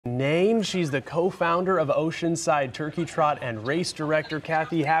Kinane. She's the co-founder of O'side Turkey Trot and race director.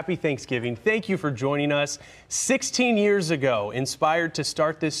 Kathy, happy Thanksgiving. Thank you for joining us. 16 years ago, inspired to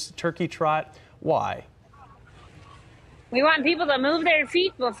start this turkey trot. Why? We want people to move their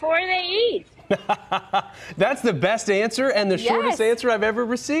feet before they eat. That's the best answer and the shortest answer I've ever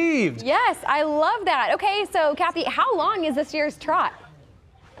received. Yes, I love that. Okay, so Kathy, how long is this year's trot?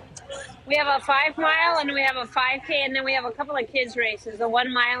 We have a 5 mile and we have a 5K, and then we have a couple of kids races, a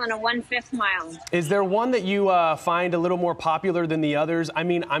 1 mile and a 1/5 mile. Is there one that you find a little more popular than the others? I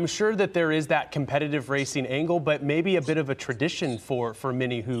mean, I'm sure that there is that competitive racing angle, but maybe a bit of a tradition for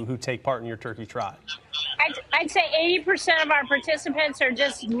many who take part in your turkey trot. I'd say 80% of our participants are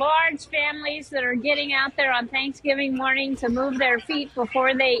just large families that are getting out there on Thanksgiving morning to move their feet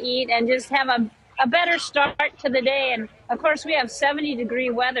before they eat and just have a better start to the day. And of course, we have 70-degree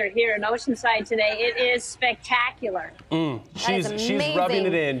weather here in Oceanside today. It is spectacular. She's rubbing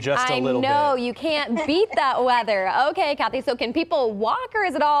it in just a little bit. I know, you can't beat that weather. Okay, Kathy, so can people walk or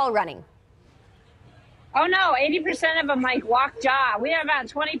is it all running? Oh no, 80% of them like walk jog. We have about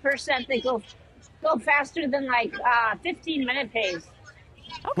 20% that go faster than like 15-minute pace.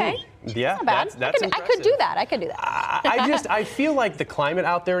 Okay. Yeah, that's impressive. I could do that. I could do that. I feel like the climate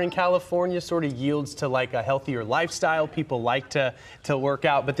out there in California sort of yields to like a healthier lifestyle. People like to work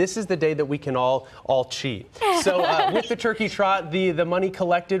out, but this is the day that we can all cheat. So with the turkey trot, the money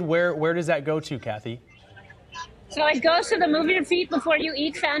collected, where does that go to, Kathy? So it goes to the Move Your Feet Before You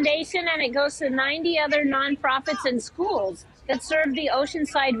Eat Foundation, and it goes to 90 other nonprofits and schools that serve the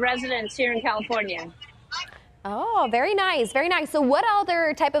Oceanside residents here in California. Oh, very nice, very nice. So what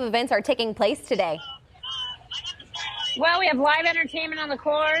other type of events are taking place today? Well, we have live entertainment on the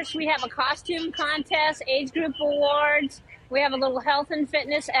course. We have a costume contest, age group awards. We have a little health and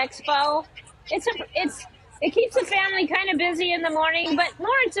fitness expo. It keeps the family kind of busy in the morning, but more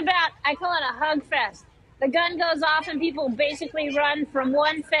it's about, I call it a hug fest. The gun goes off and people basically run from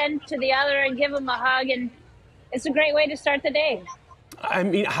one fence to the other and give them a hug, and it's a great way to start the day. I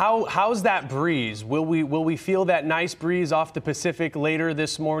mean, how's that breeze? Will we feel that nice breeze off the Pacific later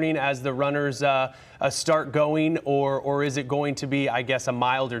this morning as the runners start going, or is it going to be, I guess, a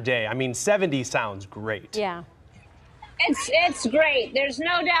milder day? I mean, 70 sounds great. Yeah. It's great. There's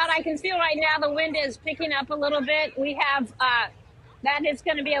no doubt. I can feel right now the wind is picking up a little bit. We have that is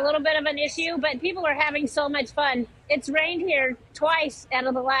going to be a little bit of an issue, but people are having so much fun. It's rained here twice out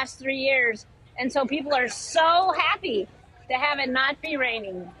of the last 3 years, and so people are so happy to have it not be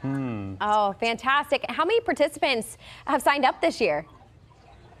raining. Oh, fantastic. How many participants have signed up this year?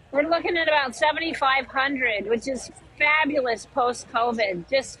 We're looking at about 7,500, which is fabulous post-COVID,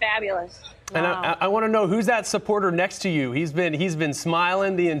 just fabulous. And Wow. I want to know, who's that supporter next to you? He's been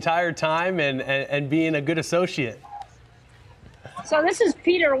smiling the entire time and being a good associate. So this is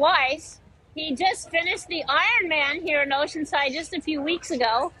Peter Weiss. He just finished the Ironman here in Oceanside just a few weeks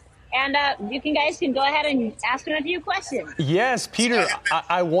ago. And you guys can go ahead and ask him a few questions. Yes, Peter,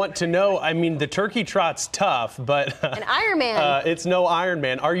 I want to know, I mean, the turkey trot's tough, but An Ironman. It's no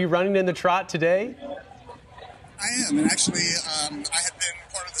Ironman. Are you running in the trot today? I am, and actually, I have been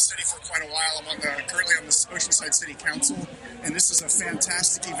part of the city for quite a while. I'm currently on the Oceanside City Council, and this is a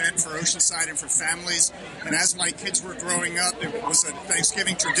fantastic event for Oceanside and for families. And as my kids were growing up, it was a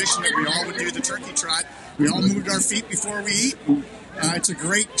Thanksgiving tradition that we all would do the turkey trot. We all moved our feet before we eat. It's a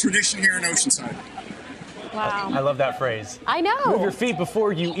great tradition here in Oceanside. Wow. I love that phrase. I know. Move your feet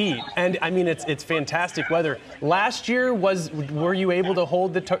before you eat. And I mean, it's fantastic weather. Last year, were you able to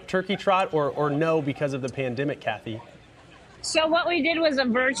hold the turkey trot or no because of the pandemic, Kathy? So what we did was a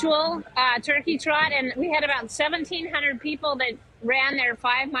virtual turkey trot, and we had about 1,700 people that ran their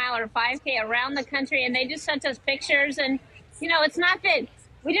 5 mile or 5K around the country, and they just sent us pictures. And, you know, it's not that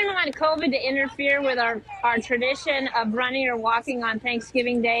we didn't want COVID to interfere with our tradition of running or walking on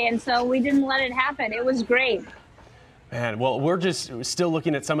Thanksgiving Day, and so we didn't let it happen. It was great. Man, well, we're just still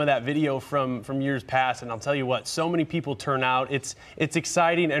looking at some of that video from years past, and I'll tell you what, so many people turn out. It's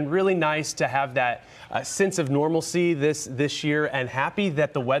exciting and really nice to have that sense of normalcy this year, and happy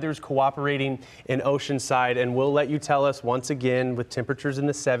that the weather's cooperating in Oceanside. And we'll let you tell us once again, with temperatures in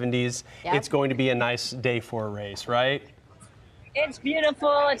the 70s, it's going to be a nice day for a race, right? It's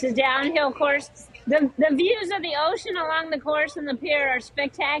beautiful. It's a downhill course. The views of the ocean along the course and the pier are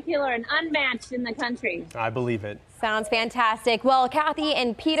spectacular and unmatched in the country. I believe it. Sounds fantastic. Well, Kathy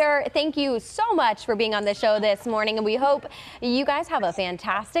and Peter, thank you so much for being on the show this morning, and we hope you guys have a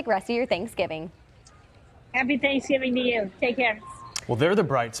fantastic rest of your Thanksgiving. Happy Thanksgiving to you. Take care. Well, they're the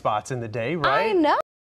bright spots in the day, right? I know.